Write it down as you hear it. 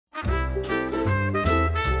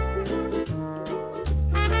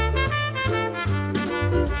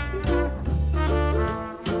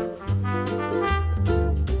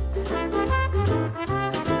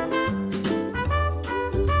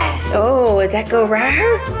is that go right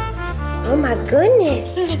here? Oh my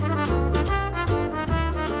goodness.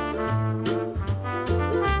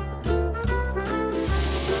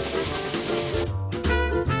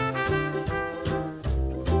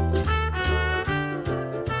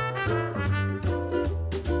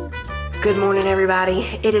 Good morning, everybody.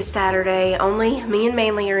 It is Saturday. Only me and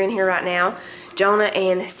Manly are in here right now. Jonah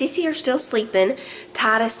and Sissy are still sleeping.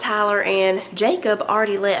 Titus, Tyler, and Jacob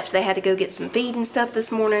already left. They had to go get some feed and stuff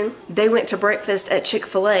this morning. They went to breakfast at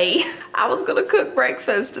Chick-fil-A. I was gonna cook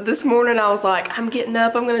breakfast this morning. I was like, I'm getting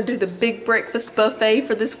up. I'm gonna do the big breakfast buffet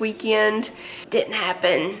for this weekend. Didn't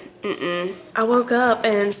happen. I woke up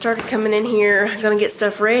and started coming in here, gonna get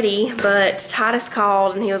stuff ready, but Titus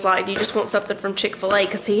called and he was like, do you just want something from Chick-fil-A?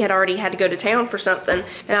 Because he had already had to go to town for something.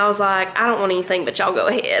 And I was like, I don't want anything, but y'all go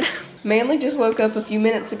ahead. Manly just woke up a few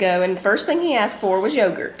minutes ago and the first thing he asked for was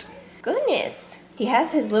yogurt. Goodness. He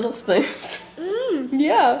has his little spoons.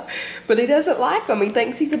 Yeah, but he doesn't like them. He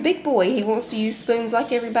thinks he's a big boy. He wants to use spoons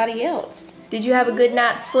like everybody else. Did you have a good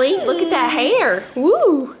night's sleep? Look at that hair.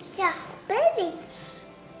 Woo. Yeah, baby.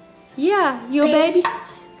 Yeah, you a baby?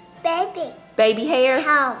 Baby. Baby hair?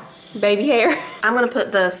 How? Baby hair. I'm gonna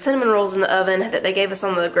put the cinnamon rolls in the oven that they gave us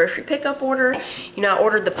on the grocery pickup order. You know, I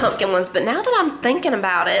ordered the pumpkin ones, but now that I'm thinking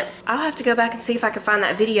about it, I'll have to go back and see if I can find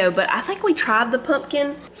that video, but I think we tried the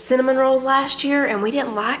pumpkin cinnamon rolls last year and we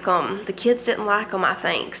didn't like them. The kids didn't like them, I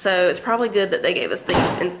think. So it's probably good that they gave us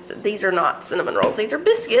these, and these are not cinnamon rolls, these are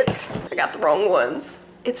biscuits. I got the wrong ones.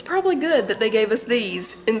 It's probably good that they gave us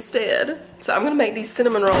these instead. So I'm gonna make these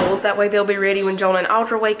cinnamon rolls. That way they'll be ready when Jonah and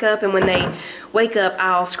Audra wake up, and when they wake up,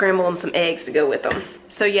 I'll scramble them some eggs to go with them.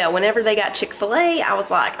 So yeah, whenever they got Chick-fil-A, I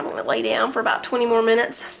was like, I'm gonna lay down for about 20 more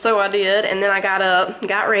minutes. So I did, and then I got up,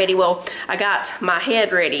 got ready. Well, I got my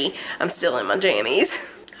head ready. I'm still in my jammies.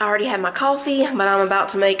 I already had my coffee, but I'm about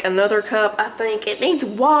to make another cup. I think it needs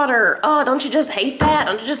water. Oh, don't you just hate that?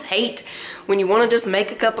 Don't you just hate when you want to just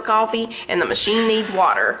make a cup of coffee and the machine needs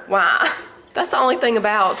water? Why? That's the only thing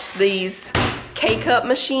about these K-cup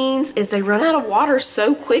machines is they run out of water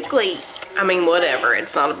so quickly. I mean, whatever,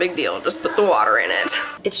 it's not a big deal. Just put the water in it.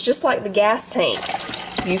 It's just like the gas tank.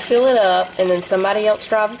 You fill it up and then somebody else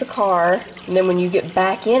drives the car, and then when you get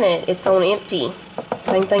back in it, it's on empty.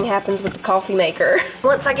 Same thing happens with the coffee maker.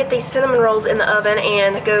 Once I get these cinnamon rolls in the oven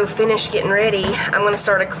and go finish getting ready, I'm gonna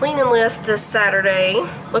start a cleaning list this Saturday.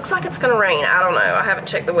 Looks like it's gonna rain. I don't know. I haven't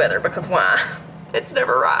checked the weather because why? It's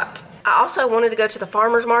never right. I also wanted to go to the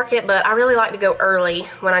farmer's market, but I really like to go early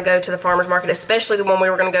when I go to the farmer's market, especially the one we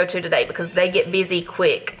were going to go to today because they get busy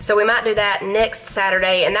quick. So we might do that next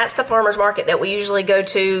Saturday, and that's the farmer's market that we usually go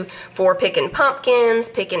to for picking pumpkins,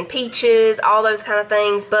 picking peaches, all those kind of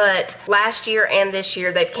things. But last year and this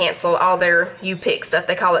year, they've canceled all their You Pick stuff.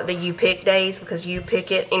 They call it the You Pick days because you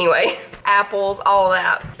pick it. Anyway, apples, all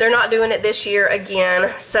that. They're not doing it this year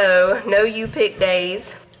again, so no You Pick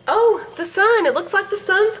days. Oh, the sun. It looks like the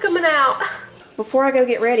sun's coming out. Before I go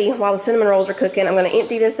get ready, while the cinnamon rolls are cooking, I'm going to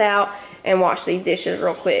empty this out and wash these dishes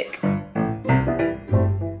real quick.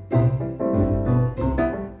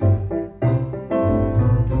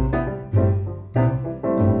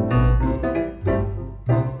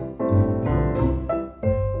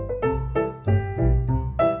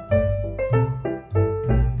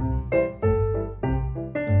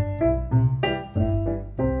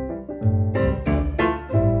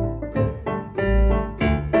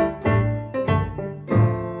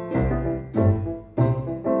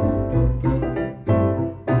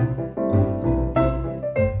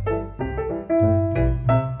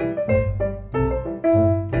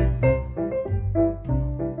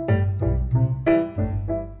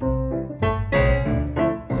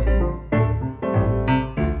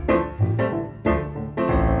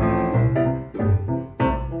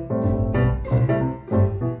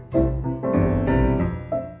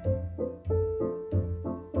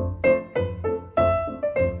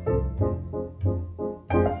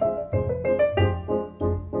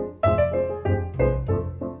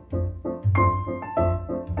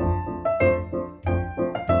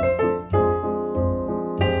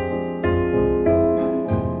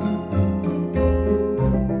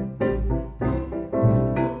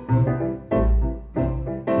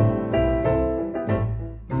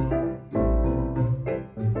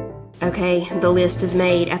 Okay, the list is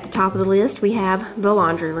made. At the top of the list, we have the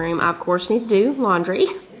laundry room. I, of course, need to do laundry.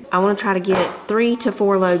 I want to try to get 3 to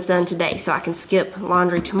 4 loads done today so I can skip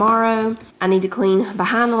laundry tomorrow. I need to clean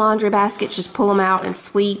behind the laundry baskets, just pull them out and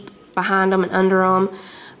sweep behind them and under them.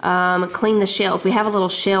 clean the shelves. We have a little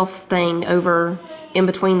shelf thing over in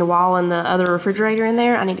between the wall and the other refrigerator in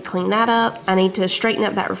there. I need to clean that up. I need to straighten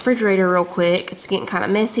up that refrigerator real quick. It's getting kind of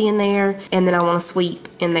messy in there. And then I want to sweep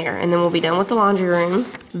in there. And then we'll be done with the laundry room.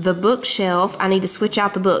 The bookshelf, I need to switch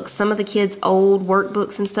out the books. Some of the kids' old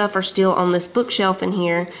workbooks and stuff are still on this bookshelf in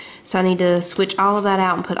here. So I need to switch all of that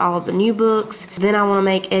out and put all of the new books. Then I want to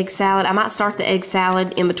make egg salad. I might start the egg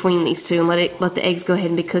salad in between these two and let the eggs go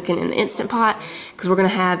ahead and be cooking in the Instant Pot, because we're going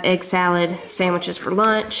to have egg salad sandwiches for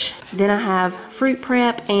lunch. Then I have fruit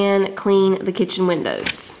prep and clean the kitchen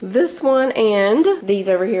windows. This one and these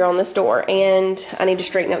over here on this door. And I need to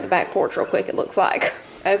straighten up the back porch real quick, it looks like.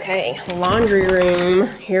 Okay, laundry room,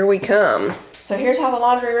 here we come. So here's how the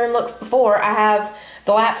laundry room looks before. I have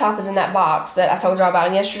the laptop is in that box that I told you about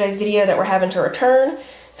in yesterday's video that we're having to return.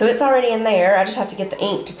 So it's already in there. I just have to get the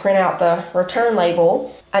ink to print out the return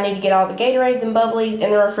label. I need to get all the Gatorades and Bubblies in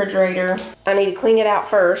the refrigerator. I need to clean it out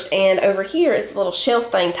first. And over here is the little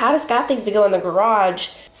shelf thing. Titus got these to go in the garage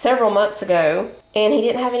several months ago, and he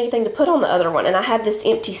didn't have anything to put on the other one. And I had this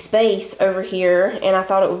empty space over here, and I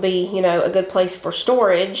thought it would be, you know, a good place for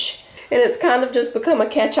storage. And it's kind of just become a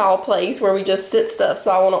catch-all place where we just sit stuff.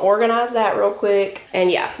 So I want to organize that real quick.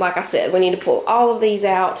 And yeah, like I said, we need to pull all of these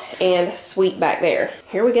out and sweep back there.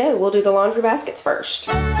 Here we go. We'll do the laundry baskets first.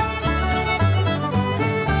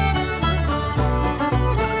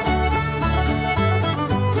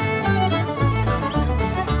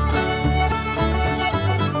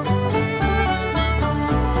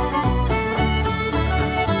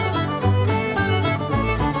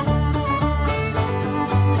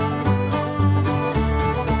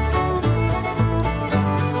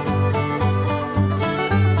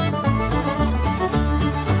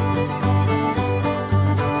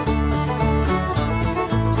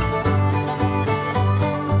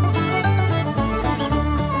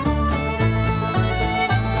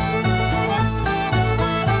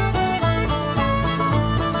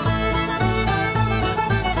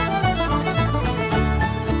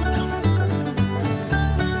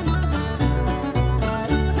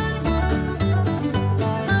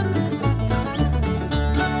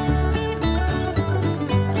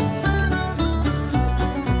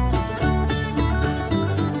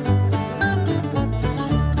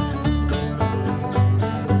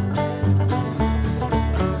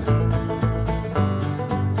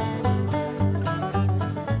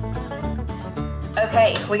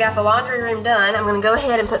 Okay, we got the laundry room done. I'm gonna go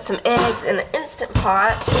ahead and put some eggs in the Instant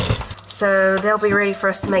Pot so they'll be ready for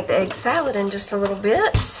us to make the egg salad in just a little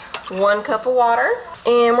bit. 1 cup of water,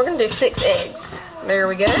 and we're gonna do 6 eggs. There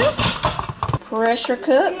we go. Pressure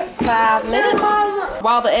cook 5 minutes.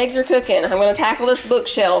 While the eggs are cooking, I'm gonna tackle this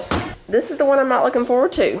bookshelf. This is the one I'm not looking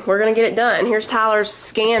forward to. We're gonna get it done. Here's Tyler's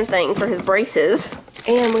scan thing for his braces.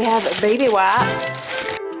 And we have baby wipes.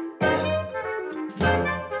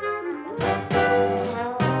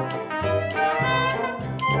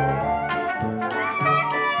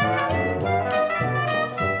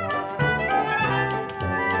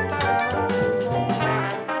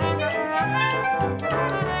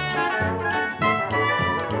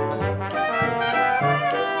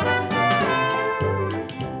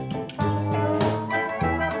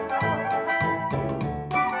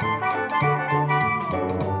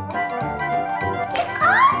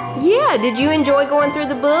 Yeah, did you enjoy going through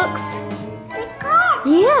the books? The car.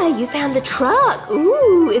 Yeah, you found the truck.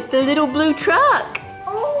 Ooh, it's the little blue truck.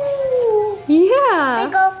 Ooh. Yeah.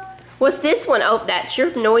 Go. What's this one? Oh, that's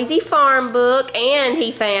your Noisy Farm book. And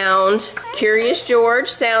he found Curious George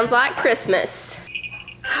Sounds Like Christmas.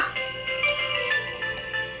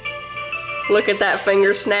 Look at that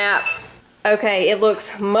finger snap. Okay, it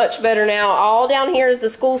looks much better now. All down here is the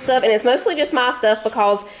school stuff, and it's mostly just my stuff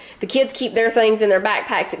because the kids keep their things in their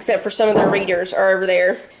backpacks except for some of their readers are over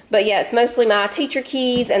there. But yeah, it's mostly my teacher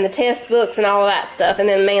keys and the test books and all of that stuff. And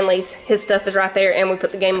then Manly's, his stuff is right there, and we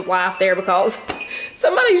put the Game of Life there because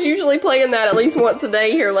somebody's usually playing that at least once a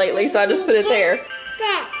day here lately, so I just put it there.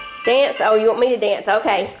 Dance. Dance? Oh, you want me to dance?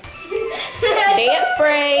 Okay. Dance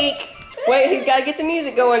break. Wait, he's got to get the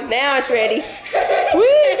music going. Now it's ready. Woo,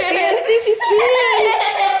 spin, sissy, spin.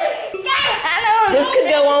 This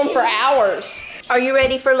could go on for hours. Are you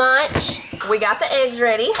ready for lunch? We got the eggs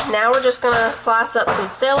ready. Now we're just gonna slice up some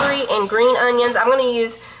celery and green onions. I'm gonna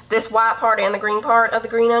use this white part and the green part of the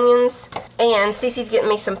green onions. And Cece's getting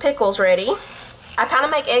me some pickles ready. I kind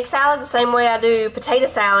of make egg salad the same way I do potato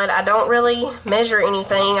salad. I don't really measure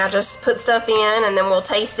anything. I just put stuff in and then we'll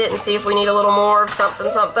taste it and see if we need a little more of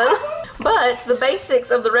something. But the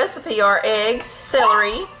basics of the recipe are eggs,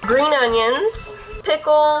 celery, green onions,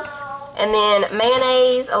 pickles, and then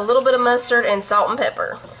mayonnaise, a little bit of mustard, and salt and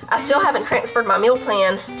pepper. I still haven't transferred my meal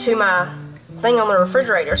plan to my thing on the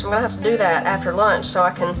refrigerator, so I'm gonna have to do that after lunch so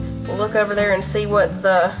I can look over there and see what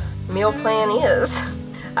the meal plan is.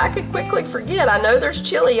 I could quickly forget. I know there's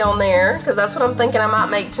chili on there because that's what I'm thinking I might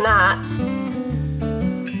make tonight.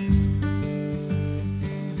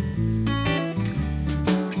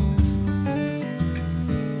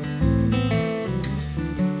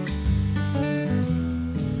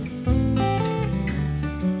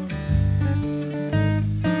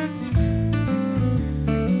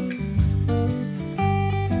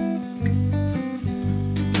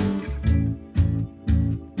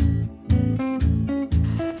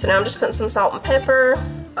 So now I'm just putting some salt and pepper.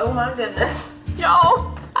 Oh my goodness.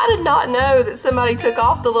 Y'all, I did not know that somebody took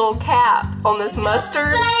off the little cap on this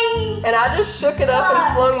mustard. And I just shook it up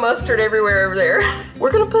and slung mustard everywhere over there.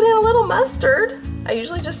 We're gonna put in a little mustard. I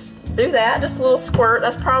usually just do that, just a little squirt.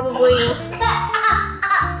 That's probably,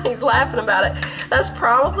 he's laughing about it. That's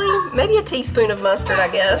probably maybe a teaspoon of mustard, I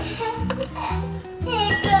guess.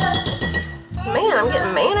 Man, I'm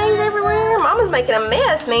getting mayonnaise everywhere. Mama's making a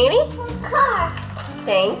mess, Manny.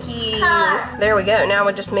 Thank you. There we go. Now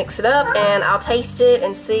we'll just mix it up and I'll taste it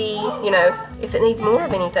and see, you know, if it needs more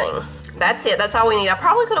of anything. That's it. That's all we need. I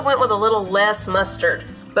probably could have went with a little less mustard,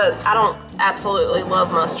 but I don't absolutely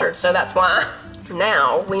love mustard, so that's why.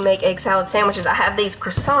 Now we make egg salad sandwiches. I have these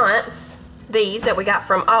croissants, these that we got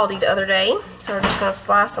from Aldi the other day. So we're just gonna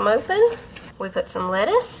slice them open. We put some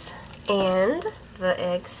lettuce and the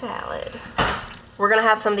egg salad. We're gonna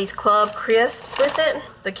have some of these club crisps with it.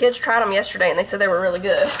 The kids tried them yesterday and they said they were really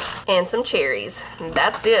good. And some cherries. And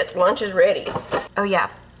that's it, lunch is ready. Oh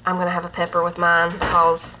yeah, I'm gonna have a pepper with mine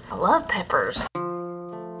because I love peppers.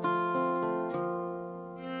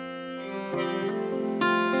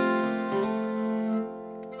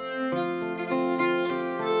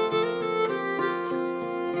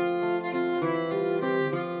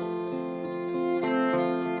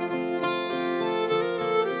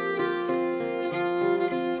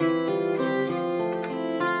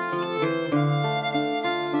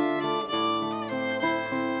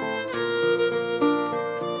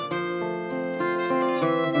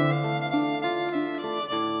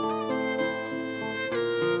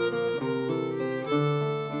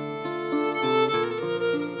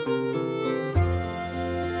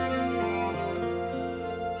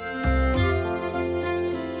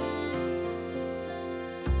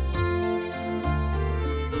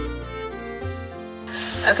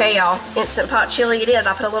 Okay, y'all, Instant Pot chili it is.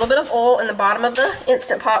 I put a little bit of oil in the bottom of the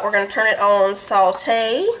Instant Pot. We're gonna turn it on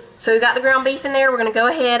saute. So we got the ground beef in there. We're gonna go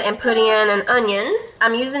ahead and put in an onion.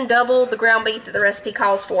 I'm using double the ground beef that the recipe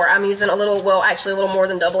calls for. I'm using a little, well, actually a little more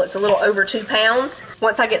than double. It's a little over 2 pounds.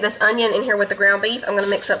 Once I get this onion in here with the ground beef, I'm gonna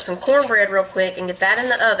mix up some cornbread real quick and get that in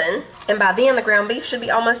the oven. And by then the ground beef should be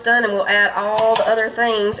almost done and we'll add all the other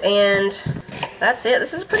things and that's it.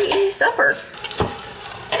 This is a pretty easy supper.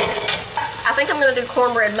 I think I'm gonna do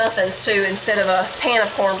cornbread muffins too. Instead of a pan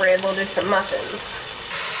of cornbread, we'll do some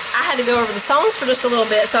muffins. I had to go over the songs for just a little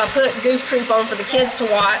bit, so I put Goof Troop on for the kids to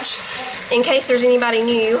watch. In case there's anybody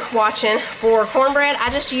new watching, for cornbread, I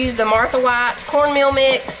just use the Martha White cornmeal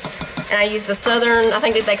mix, and I use the Southern, I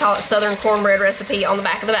think that they call it Southern cornbread recipe on the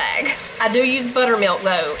back of the bag. I do use buttermilk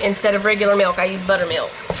though. Instead of regular milk, I use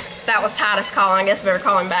buttermilk. That was Titus calling, I guess I better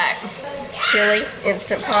call him back. Chili,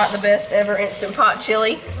 Instant Pot, the best ever Instant Pot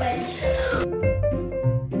chili.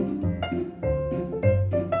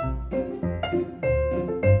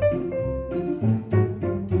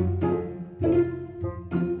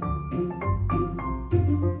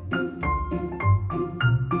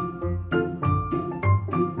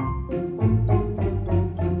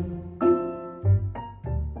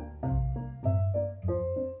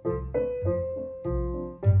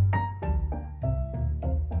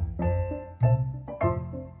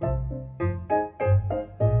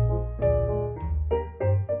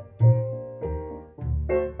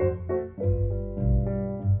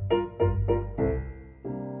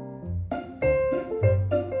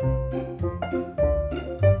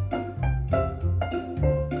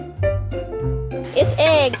 It's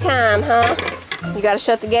egg time, huh? You gotta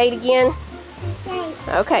shut the gate again?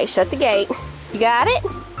 Okay, shut the gate. You got it?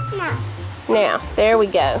 No. Now, there we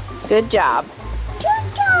go. Good job.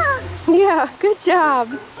 Good job. Yeah, good job.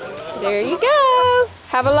 There you go.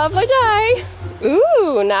 Have a lovely day.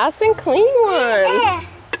 Ooh, nice and clean one.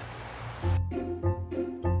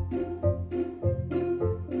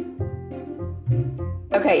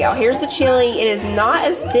 Okay, y'all, here's the chili. It is not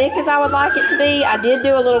as thick as I would like it to be. I did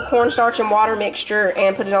do a little cornstarch and water mixture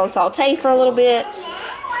and put it on saute for a little bit.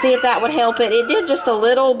 See if that would help it. It did just a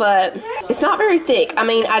little, but it's not very thick. I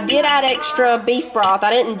mean, I did add extra beef broth. I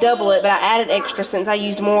didn't double it, but I added extra since I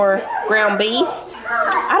used more ground beef.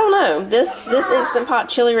 I don't know. This Instant Pot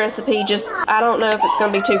chili recipe just, I don't know if it's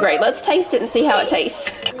going to be too great. Let's taste it and see how it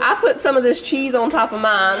tastes. I put some of this cheese on top of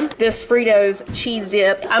mine, this Fritos cheese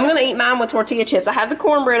dip. I'm going to eat mine with tortilla chips. I have the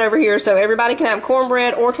cornbread over here, so everybody can have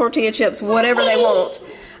cornbread or tortilla chips, whatever they want.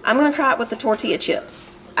 I'm going to try it with the tortilla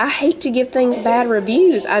chips. I hate to give things bad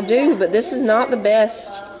reviews. I do, but this is not the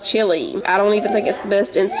best chili. I don't even think it's the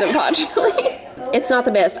best Instant Pot chili. It's not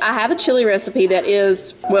the best. I have a chili recipe that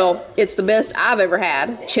is, well, it's the best I've ever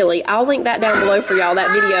had chili. I'll link that down below for y'all,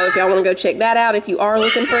 that video, if y'all want to go check that out if you are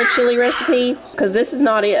looking for a chili recipe, because this is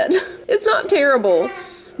not it. It's not terrible,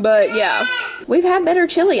 but yeah. We've had better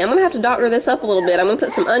chili. I'm going to have to doctor this up a little bit. I'm going to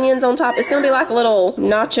put some onions on top. It's going to be like a little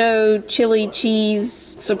nacho chili cheese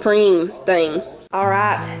supreme thing. All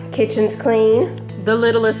right, kitchen's clean. The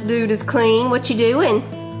littlest dude is clean. What you doing?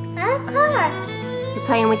 Okay. You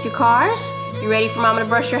playing with your cars? You ready for Mama to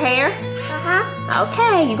brush your hair?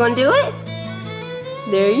 Okay, you gonna do it?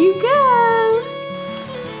 There you go.